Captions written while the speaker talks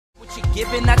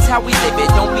given, that's how we live it.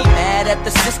 Don't be mad at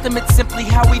the system, it's simply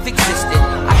how we've existed.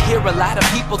 I hear a lot of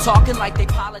people talking like they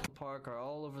Park are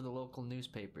all over the local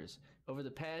newspapers. Over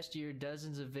the past year,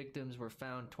 dozens of victims were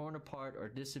found torn apart or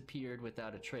disappeared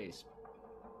without a trace.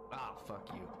 Ah, fuck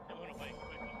you. I want to play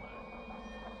quick on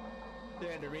that. They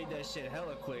had to read that shit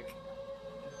hella quick.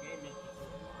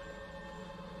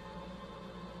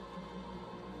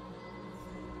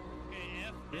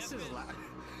 Okay, This is loud.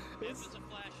 F is a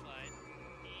flashlight.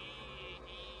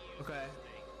 Okay.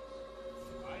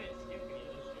 I didn't skip any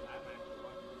of this shit. I'm actually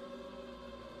watching.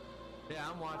 Yeah,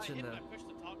 I'm watching I pushed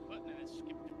the talk button and it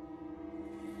skipped it.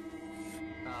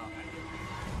 Oh.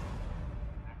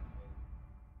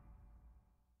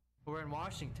 We're in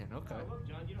Washington, okay. Oh, look,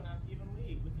 John, you don't have to even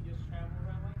leave. We can just travel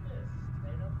around like this. Stay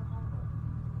in Oklahoma.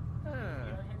 Get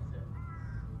our headset.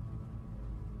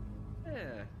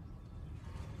 Yeah.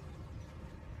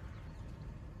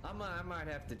 I might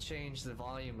have to change the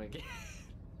volume again.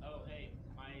 Oh, hey,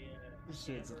 my This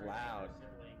shit's Amber and loud. her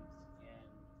siblings and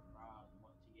Rob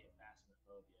want to get Phasmophobia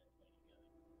play together.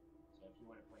 So if you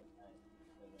want to play that, you can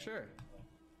play that. Sure.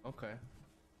 Okay.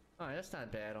 Alright, that's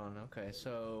not bad on. Okay,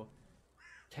 so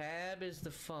tab is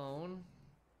the phone.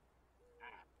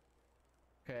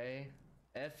 Okay.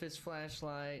 F is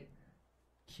flashlight.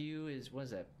 Q is, what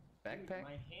is that? Backpack?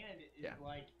 Dude, my hand is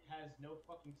like has no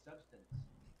fucking substance.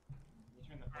 You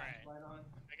turn the flashlight on.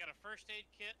 I got a first aid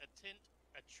kit, a tent,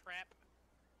 a trap,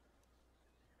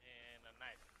 and a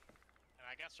knife. And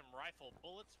I got some rifle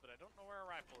bullets, but I don't know where a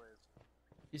rifle is.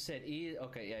 You said E.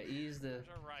 Okay, yeah, E is the. There's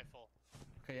our rifle.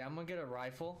 Okay, I'm gonna get a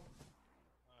rifle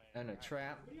and a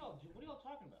trap. What are y'all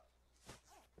talking about?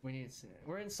 We need.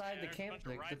 We're inside the camp.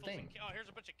 The thing. Oh, here's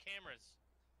a bunch of cameras.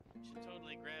 We should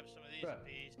totally grab some of these Bruh.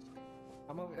 beasts.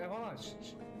 I'm over. Hold on.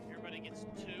 Everybody gets 2,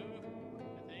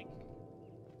 I think.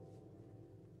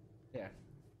 Yeah.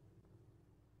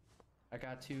 I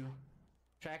got 2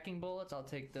 tracking bullets. I'll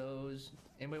take those.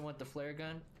 Anybody want the flare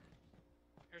gun?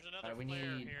 Here's another Alright, we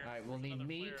flare need. here. Alright, we'll There's need another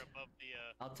meat. flare above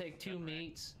the, I'll take 2 gun rack.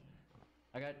 meats.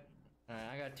 I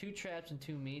got 2 traps and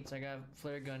 2 meats. I got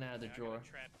flare gun out of the I drawer. got a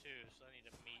trap too, so I need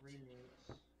a meat. 3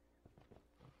 minutes.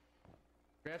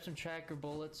 Grab some tracker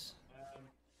bullets.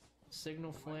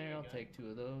 Signal flare. I'll take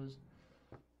 2 of those.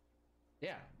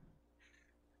 Yeah.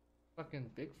 Fucking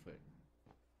Bigfoot.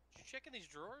 Did you check in these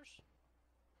drawers?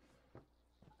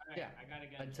 Alright, Yeah, I got a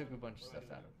gun. I took a bunch of What do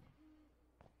stuff I out do? of it.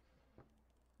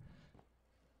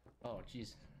 Oh,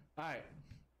 jeez. Alright.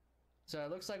 So it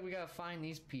looks like we gotta find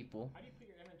these people. How do you put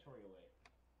your inventory away?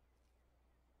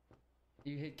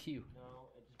 You hit Q. No,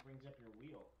 it just brings up your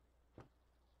wheel.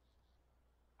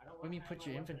 I don't What do you mean wanna put have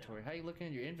your my weapon inventory? out. How you looking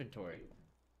at your inventory?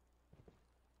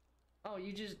 Oh,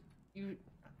 you just... You...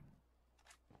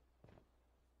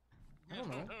 I don't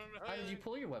know. How did you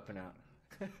pull your weapon out?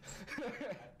 I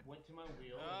went to my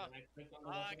wheel and I clicked on the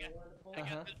weapon I wanted to pull.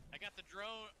 I got the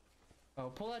drone. Oh,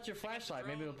 pull out your flashlight.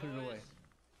 Maybe it'll put it away.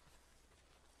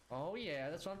 Oh yeah,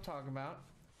 that's what I'm talking about.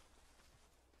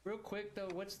 Real quick though,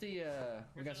 what's the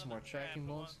we got some more tracking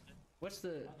bullets. What's the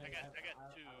I got 2.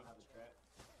 I don't have a trap.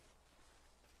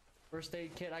 first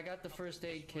aid kit? I got the first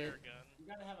aid kit. Flare gun. You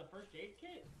gotta have a first aid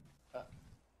kit?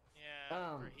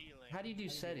 Yeah, for healing. How do you do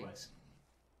settings?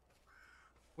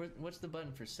 What's the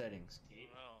button for settings?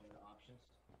 Oh. The options.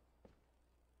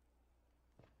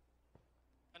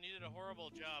 I needed a horrible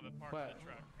job at parking What? the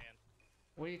truck, man.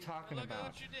 What are you talking Look at about?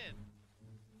 what you did.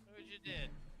 Look what you did.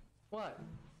 What?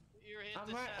 You were hit I'm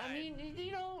the right. side. I mean,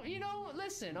 you know.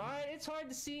 Listen, all right. It's hard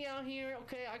to see out here.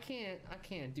 Okay, I can't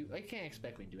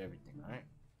expect me to do everything. All right.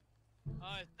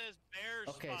 It says bears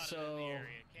Okay, spotted in so- the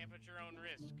area. Camp at your own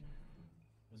risk.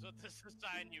 That's what this is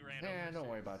sign you ran over. Don't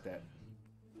worry about that.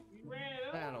 You ran it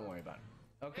over. Don't worry about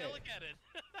it. Okay. Hey, look at it.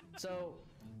 So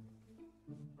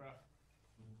Bruh.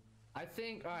 I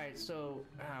think. All right. So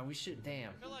we should. Damn.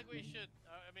 I feel like we should.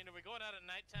 I mean, are we going out at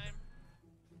nighttime?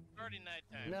 It's already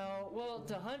nighttime. No. Well,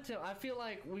 to hunt him, I feel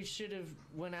like we should have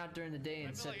went out during the day I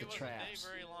and feel set like the it wasn't a traps. day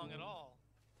very long at all.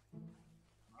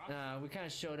 We kind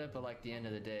of showed up at like the end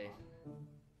of the day.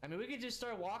 I mean, we could just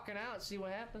start walking out and see what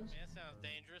happens. Man, that sounds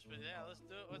dangerous, but yeah, let's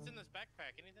do it. What's in this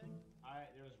backpack? Anything?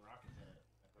 There was rockets in it.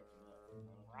 I picked them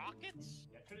up. Rockets?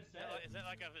 I could have Is said that, is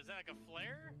that like a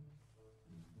flare?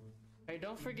 Hey,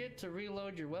 don't forget to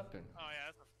reload your weapon. Oh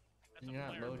yeah, that's You're a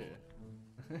not flare loaded.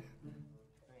 bullet.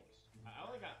 Thanks. I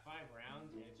only got 5 rounds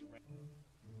and it's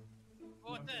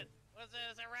Oh, what's that? What's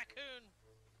that? It's a raccoon.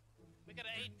 We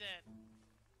gotta eat that.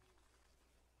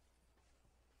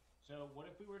 So what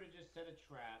if we were to just set a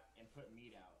trap and put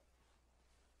meat out?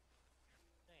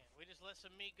 Man, we just let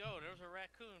some meat go. There was a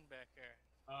raccoon back there.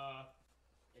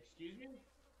 Excuse me?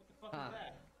 What the fuck is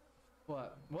that?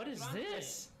 What? What is That's what I'm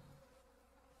this?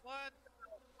 What? the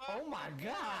Oh fuck my is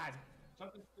god!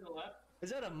 Something's to the left. Is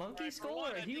that a monkey Alright, for skull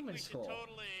one, or a I think human we skull? should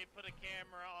totally put a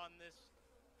camera on this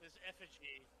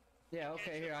effigy. Yeah, Catch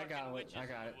okay, the here, I fucking got it. witches I in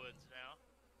got the it. woods now.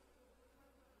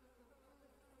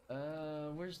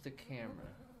 Where's the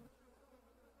camera?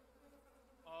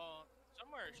 Oh,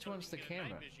 somewhere. Which one's the camera?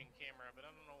 Night vision camera, but I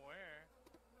don't know where.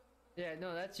 Yeah,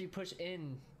 no, that's you push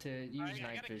in to use I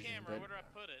night got a vision. camera. Where do I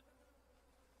put it?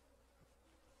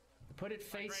 Put it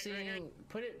Like right facing. here?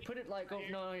 Put it like Right oh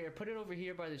here? no, here. Put it over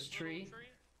here by this This little tree.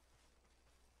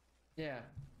 Yeah,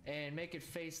 and make it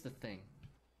face the thing.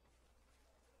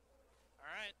 All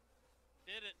right,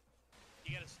 did it.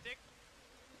 You got a stick?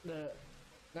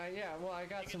 Yeah, well, I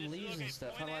got You can some just- leaves okay, and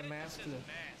stuff. How point do I at it, it mask says the?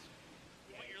 mask.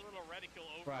 Put your little reticle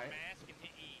over Right. the mask and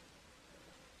hit E.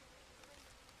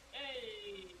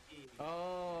 Hey!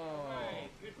 Oh. Alright,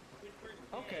 good first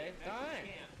day. Okay, Back to alright.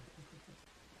 camp.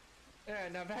 Yeah,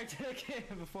 now back to the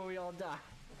camp before we all die.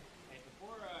 Hey,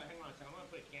 before, hang on a second, I'm gonna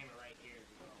put a camera right here as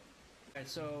well. Alright,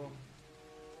 so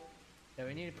yeah,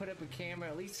 we need to put up a camera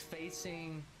at least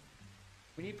facing.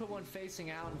 We need to put one facing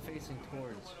out and facing I'm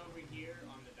gonna towards. put one over here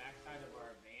on the back side of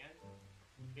our van,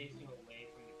 facing away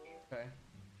from the camera. Okay.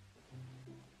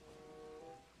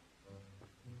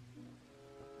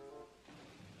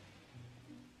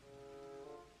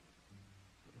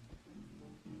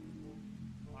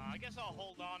 I guess I'll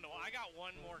hold on to it. I got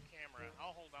one more camera.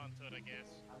 I'll hold on to it, I guess.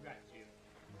 I've got two.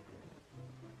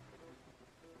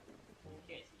 You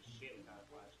can't see shit without a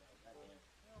flashlight. Goddamn.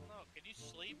 I don't know. Can you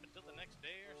sleep until the next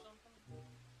day or something?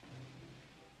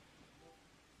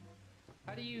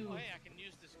 How do you? Oh, hey, I can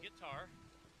use this guitar.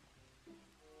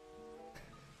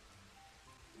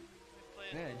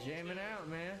 Play it. Yeah, jamming out,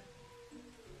 man.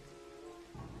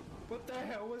 What the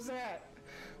hell was that?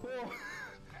 Whoa.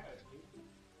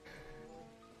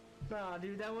 Nah,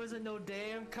 dude, that wasn't no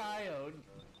damn coyote.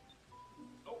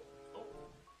 Oh, oh.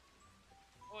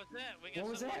 What's that? We got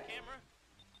What was something that? on camera?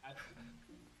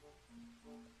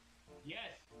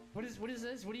 Yes, What is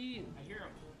this? What do you? I hear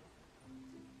him.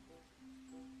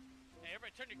 Hey,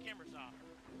 everybody turn your cameras off.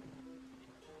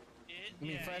 You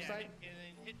mean flashlight? And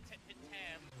then hit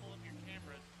tab, pull up your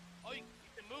cameras. Oh, you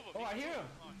can move them. Oh, I hear him.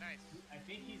 Oh, nice. I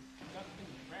think he's stuck in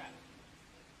the trap.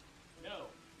 No,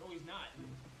 he's not.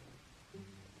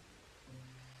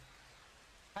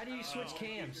 How do you switch Oh,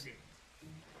 cams?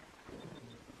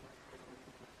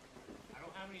 I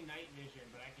don't have any night vision,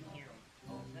 but I can hear him.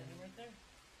 Oh, is that him right there?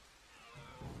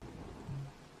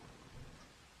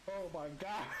 Oh my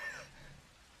god.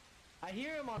 I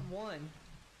hear him on one.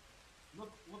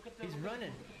 Look at the. He's look at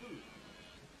running. the food.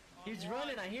 He's On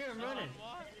running. what? I hear him On running.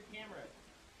 what? Look at the camera.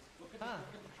 Look at Huh.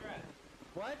 the trap.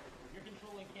 What? You're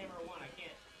controlling camera one. I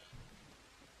can't.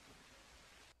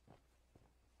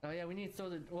 Oh yeah, we need to throw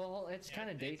the. Well, it's Yeah, kind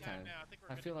of daytime. now. I think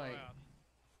we're I good feel to go like. out.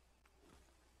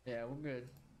 Yeah, we're good.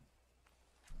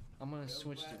 I'm gonna No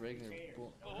switch to plastic regular. chairs.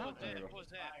 Bull. Oh, How- what was that? What was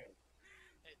that? Fire.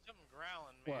 Hey, something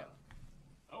growling, man. What?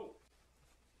 Oh,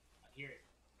 I hear it.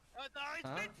 Oh, no, it's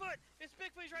Huh? Bigfoot! It's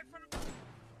Bigfoot, he's right in front of me!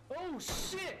 Oh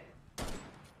shit!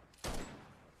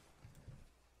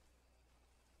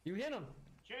 You hit him.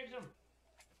 Checks him.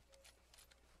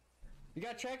 You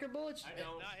got tracker bullets? I Did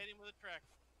don't. not hit him with a track.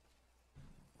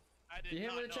 I did You hit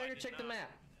him not, with a no, I tracker? did Check the not.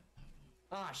 map.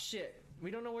 Ah shit.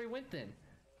 We don't know where he went then.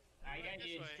 I Right got this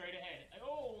you way. straight ahead.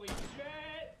 Holy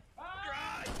shit!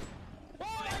 Ah! Drive!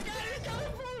 Oh my god, he's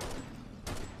coming for him!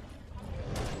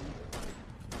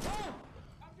 Oh!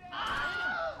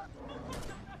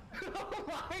 Oh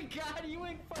my god, you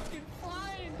went fucking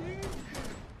flying, dude!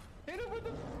 Hit him with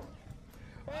the.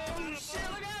 Oh shit,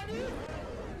 look out, dude!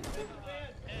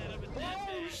 Head of a dead Oh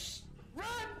man.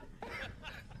 Run!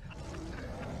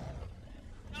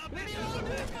 Oh, Leave me Bigfoot, alone,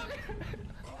 dude! Bigfoot.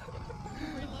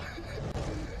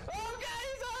 Oh god,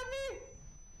 he's on me!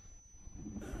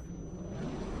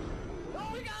 Oh,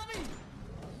 he got me!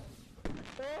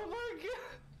 Oh my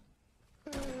god!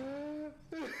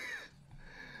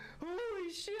 Holy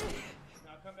shit!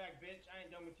 Now come back, bitch. I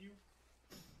ain't done with you.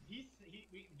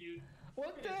 Dude. What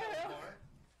look at the his health hell? bar.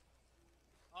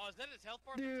 Oh, is that his health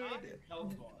bar at Dude. the top?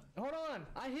 Health bar. Hold on,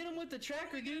 I hit him with the What are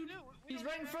tracker, we gonna dude. do? We He's don't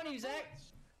right in even front of you, have Zach.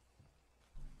 bullets.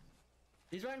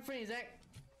 He's right in front of you, Zach.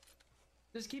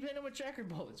 Just keep hitting him with tracker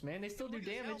bullets, man. They still do Look at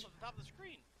his damage. health at the top of the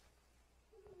screen.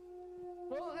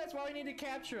 Well, that's why we need to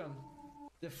capture him.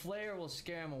 The flare will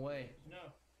scare him away. No.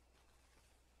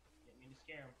 Didn't mean to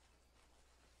scare him.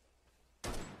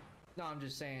 No, I'm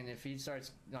just saying if he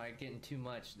starts like getting too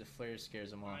much, the flare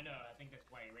scares him off. I know. I think that's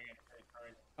why he ran for the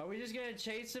cars. Are we just gonna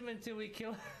chase him until we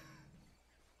kill him?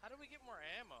 How do we get more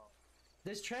ammo?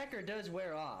 This tracker does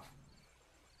wear off.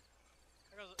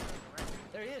 There goes the raccoon.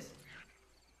 There he is.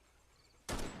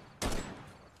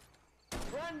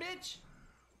 Run, bitch!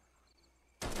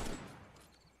 I'm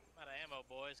out of ammo,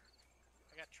 boys.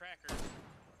 I got trackers.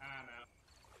 I'm out.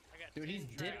 I got Dude, 10 he's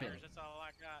trackers. dipping. That's all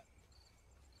I got.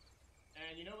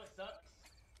 And you know what sucks?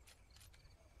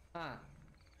 Huh.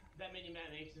 That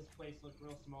mini-map makes this place look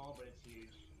real small, but it's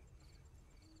huge.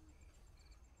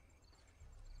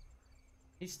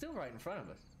 He's still right in front of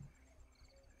us.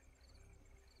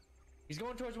 He's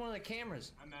going towards one of the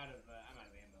cameras. I'm out of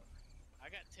ammo. I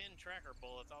got 10 tracker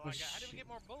bullets. All Oh, I got. How did we shit. get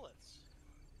more bullets?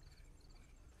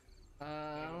 I Gotta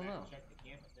go don't back know. and check the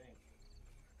camp, I think.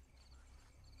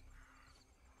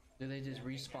 Do they just Yeah,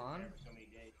 I think they're respawn? there for so many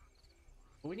days.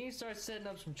 We need to start setting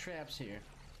up some traps here.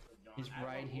 Dawn, He's I have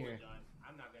right no bullet, here. Dawn.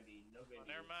 I'm not gonna be no good. Oh, to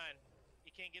never you. mind.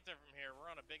 You can't get there from here. We're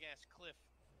on a big ass cliff.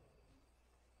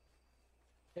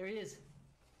 There he is.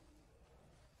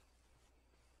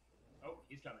 Oh,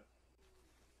 he's coming.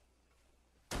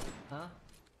 Huh?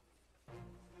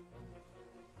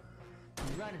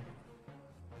 He's running.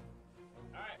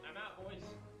 Alright, I'm out, boys.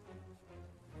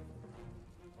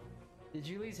 Did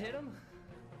you at least hit him?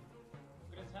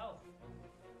 Look at his health.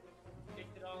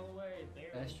 Kicked it all away. Barely.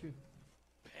 That's true.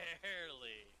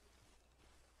 Barely.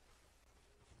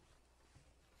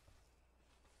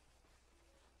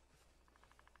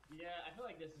 Yeah, I feel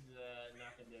like this is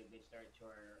not gonna be a good start to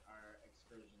our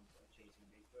excursions of chasing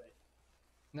Bigfoot.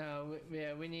 No,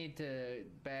 yeah, we need to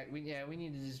back. We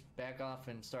need to just back off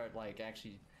and start like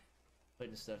actually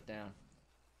putting stuff down.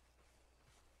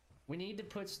 We need to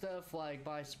put stuff like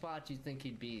by spots you think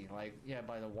he'd be, like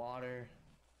by the water.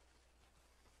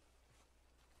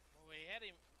 Well, we had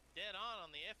him dead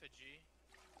on the effigy.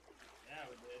 Yeah,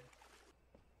 we did.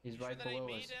 He's You right sure that ain't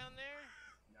below me us. down there?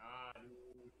 Nah,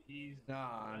 dude. He's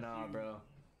Nah, unless you bro.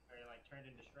 Are like turned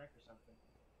into Shrek or something.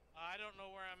 I don't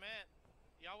know where I'm at.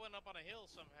 Y'all went up on a hill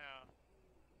somehow.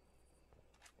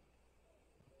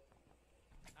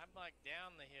 I'm like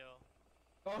down the hill.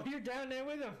 Oh, you're down there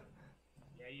with him.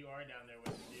 Yeah, you are down there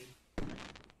with him, dude.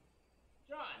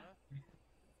 John!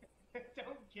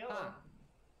 Don't kill him.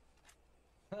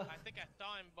 I think I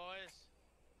saw him, boys.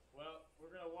 Well,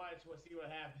 we're gonna watch. We'll see what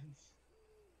happens.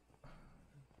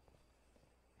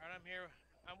 Alright, I'm here.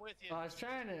 I'm with you. I was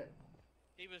trying to.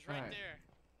 He was right Alright. there.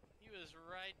 He was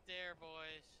right there,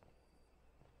 boys.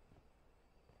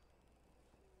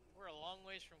 We're a long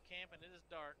ways from camp and it is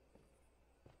dark.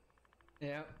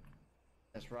 Yep.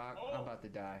 That's rock. Oh. I'm about to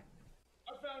die.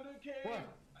 I found a cave! What?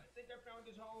 I think I found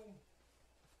his home.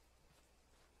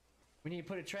 We need to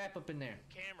put a trap up in there.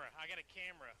 Camera. I got a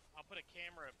camera. I'll put a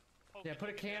camera. Yeah, put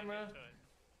a poking down camera. into it.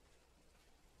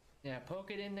 Yeah, poke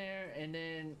it in there, and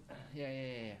then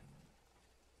yeah.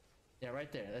 Yeah,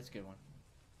 right there. That's a good one.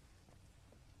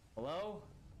 Hello?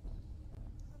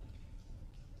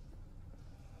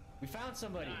 We found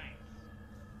somebody. Nice.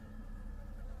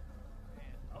 Man,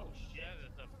 Oh shit. that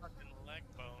is a fucking leg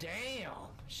bone. Damn,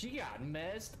 she got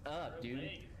messed up, Her dude. leg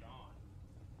is gone.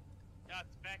 Yeah, it's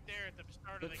back there at the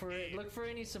start Look of the for cave. look for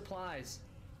any supplies.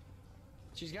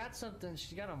 She's got something.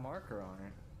 She's got a marker on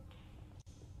her.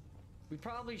 We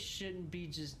probably shouldn't be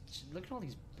just look at all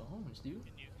these bones, dude.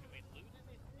 Can we loot anything?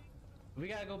 We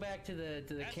gotta go back to the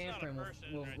That's camper not a and person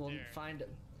we'll right we'll there. find.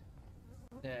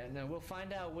 Yeah, no, we'll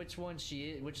find out which one she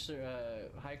is, which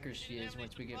hiker she Didn't is have any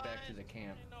once we get back to supplies? the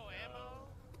camp. No ammo?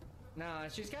 Nah,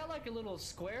 she's got like a little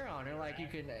square on her, like you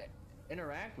can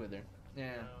interact with her.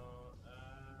 Yeah. No,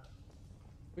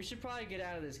 We should probably get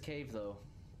out of this cave though.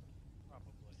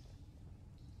 Probably.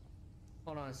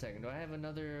 Hold on a second. Do I have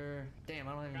another? Damn,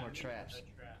 I don't have any more got me traps. a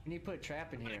trap. We need to put a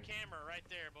trap in Put here. a camera right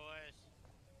there, boys.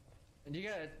 And you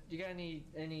got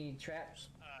any traps?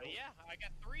 Yeah, I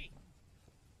got 3.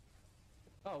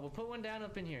 Oh, we'll put one down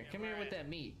up in here. Yeah, Come here where with at? that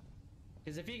meat.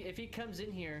 Because if he comes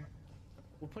in here,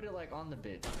 we'll put it like on the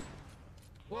bed.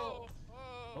 Whoa! Whoa!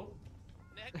 Oh.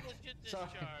 Negligent Sorry.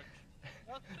 discharge.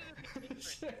 Well,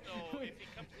 it's different. So if he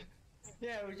comes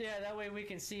in, Yeah, that way we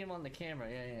can see him on the camera.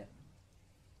 Yeah.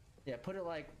 Yeah, put it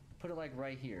like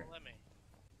right here. let me.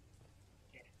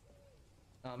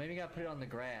 Oh, maybe you gotta put it on the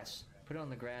grass. Put it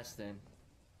on the grass then.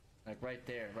 Like right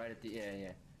there, right at the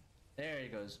yeah. There he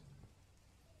goes.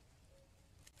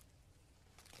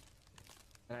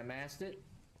 And I masked it.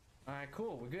 All right,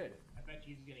 cool. We're good. I bet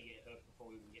he's gonna get hooked before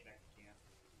we can get back to camp.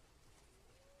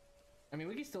 I mean,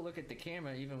 we can still look at the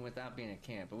camera even without being at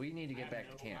camp, but we need to get back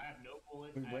to camp. I have no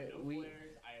bullets. We- I have no we-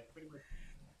 flares. I have pretty much.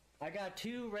 I got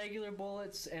 2 regular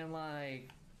bullets and like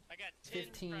I got 10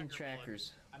 15 tracker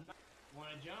trackers. I'm not.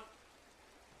 Wanna jump?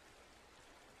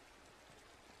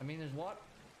 I mean, there's what?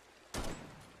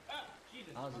 Ah,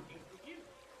 Jesus I was- fucking you. bullets.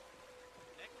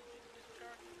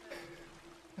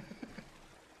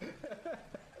 Negligent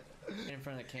discharge. In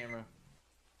front of the camera.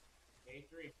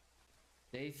 A3.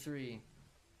 Day 3.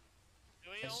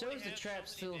 It shows the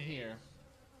trap's still here.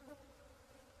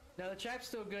 No, the trap's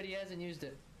still good. He hasn't used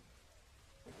it.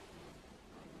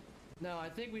 No, I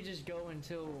think we just go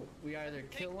until we either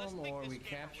kill him or we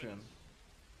capture him.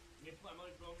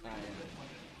 Alright,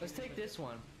 let's take this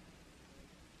one.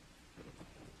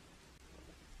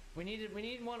 We need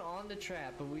one on the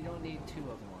trap, but we don't need 2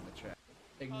 of them on the trap.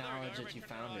 Acknowledge that you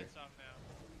found her.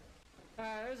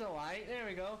 Alright, there's a light. There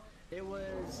we go. It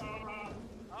was.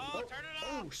 Oh, turn it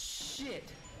off! Oh shit!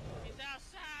 He's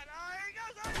outside. Oh, here he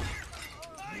goes over here!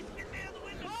 Oh, he's getting me out the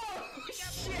window! Oh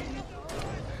shit!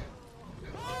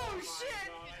 Oh shit!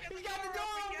 He's got the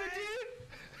door open, dude!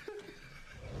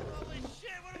 Holy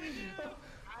shit, what do we do?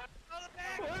 Oh, the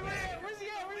back! Where's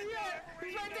he at? Where's he at?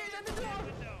 He's right there, he's at the door!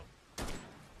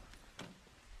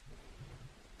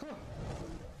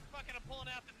 Fucking, I'm pulling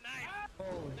out the knife.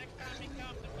 Oh. Next time he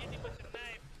comes, I'm getting him with the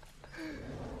knife.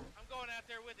 I'm going out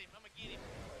there with him. I'm gonna get him.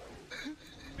 Come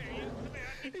here, you. Come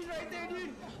here. He's right there,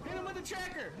 dude! Hit him with the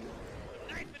tracker! I'm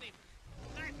knifing him.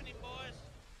 Knifing him, boys.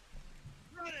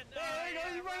 Running. Hey,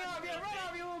 there you go, you run off, yeah, run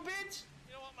off, you little bitch!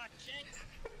 You don't want my check?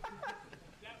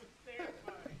 That was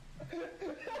terrifying.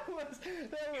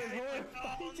 that was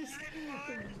horrible.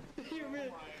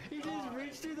 He just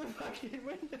reached through the fucking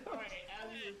window. Alright, as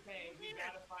you were saying, we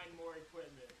gotta find more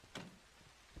equipment.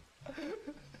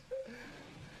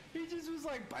 He just was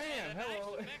like, bam,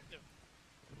 hello.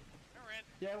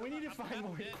 Yeah, we need to find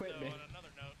more equipment. On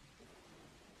another note,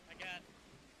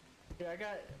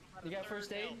 You got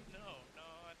first aid? No,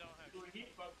 I don't have.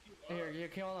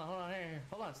 Here,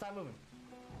 hold on, stop moving.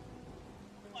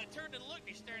 Well, I turned and looked,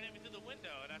 he's staring at me through the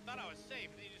window, and I thought I was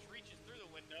safe, and he just reaches through the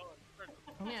window and starts...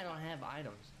 I don't have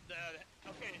items.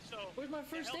 Okay, so... Where's my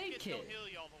first aid kit? Don't heal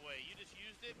you all the way. You just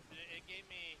used it, and it gave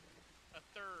me a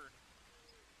third.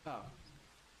 Oh.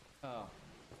 Well,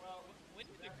 we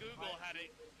need to Google how to...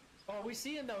 Oh, we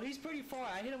see him though. He's pretty far.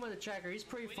 I hit him with a tracker. He's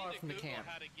pretty far from the camp.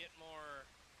 How to get more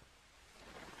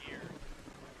gear.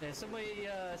 Yeah,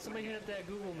 somebody hit up that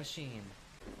Google machine.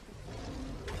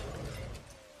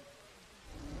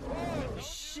 Oh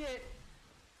shit!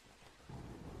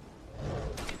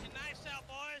 Get your knives out,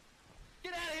 boys!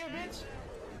 Get out of here, bitch!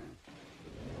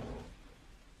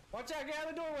 Watch out! Get out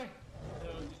of the doorway! So,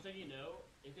 just so you know,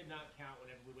 it did not count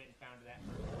whenever we went and found that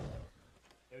person.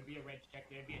 There would be a red check.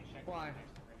 There'd be a check. Why?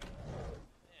 Next to her name.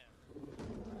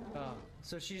 Oh,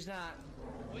 so she's not.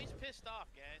 Well, he's pissed off,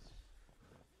 guys.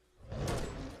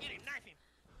 Get him! Knife him!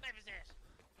 Knife his ass!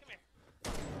 Come here!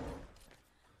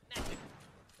 Knife him!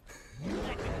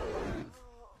 Knife him!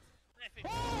 Knife him! Oh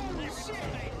Knife him! shit!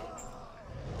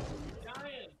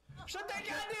 Giant! Shut that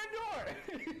goddamn door!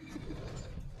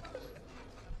 I'm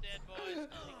dead, boys. You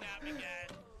got me,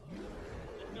 guys.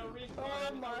 There's no reason.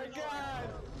 Oh my god!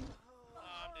 Oh,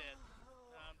 I'm dead.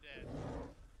 I'm dead.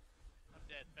 I'm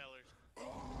dead, fellers.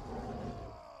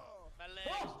 My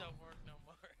legs don't work no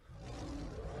more.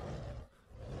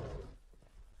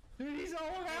 Dude, he's all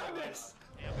around us!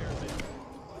 Yeah, I'm here, man.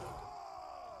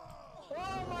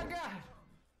 Oh my god!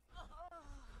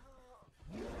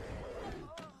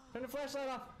 Turn the flashlight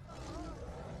off!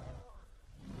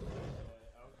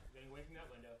 Getting away from that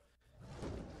window.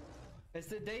 It's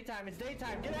the daytime, it's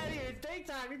daytime! Get out of here, it's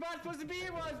daytime! You're not supposed to be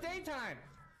here while it's daytime!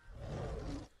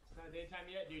 It's not daytime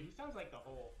yet, dude. He sounds like the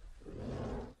Hole.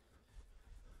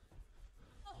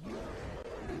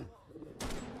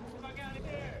 Fuck out of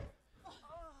here!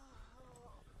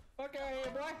 Fuck out of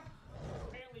here, boy!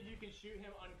 Apparently you can shoot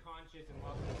him unconscious and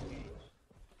lock him in a cage.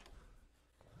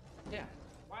 Yeah.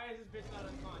 Why is this bitch not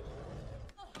unconscious?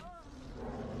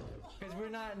 Because we're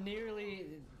not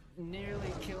nearly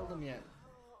killed him yet.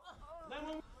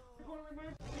 911 report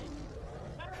emergency!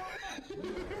 911!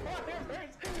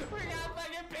 We got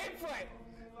fucking Bigfoot!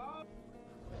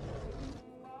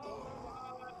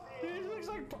 He looks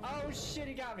like. Oh shit,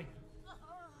 he got me.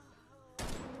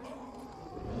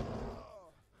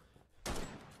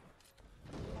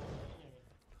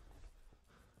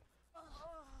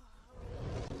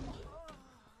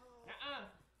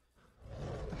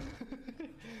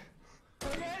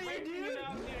 Look at you, dude!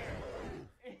 Out there.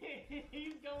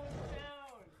 He's going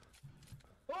down!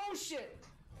 Oh shit!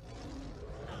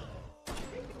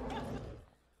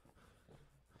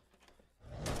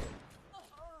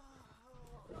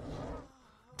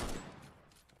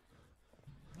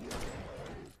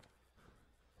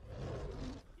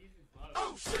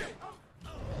 Oh shit!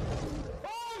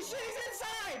 Oh shit, he's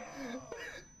inside!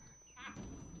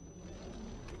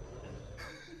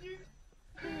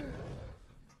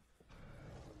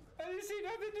 I didn't see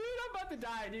nothing, dude. I'm about to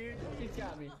die, dude. He's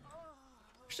got me.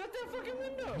 Shut that fucking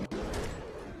window!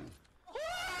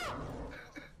 Ah!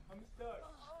 I'm stuck.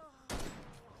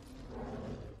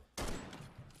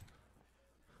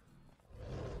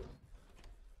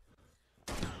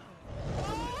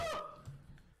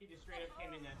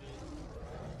 saving that bitch.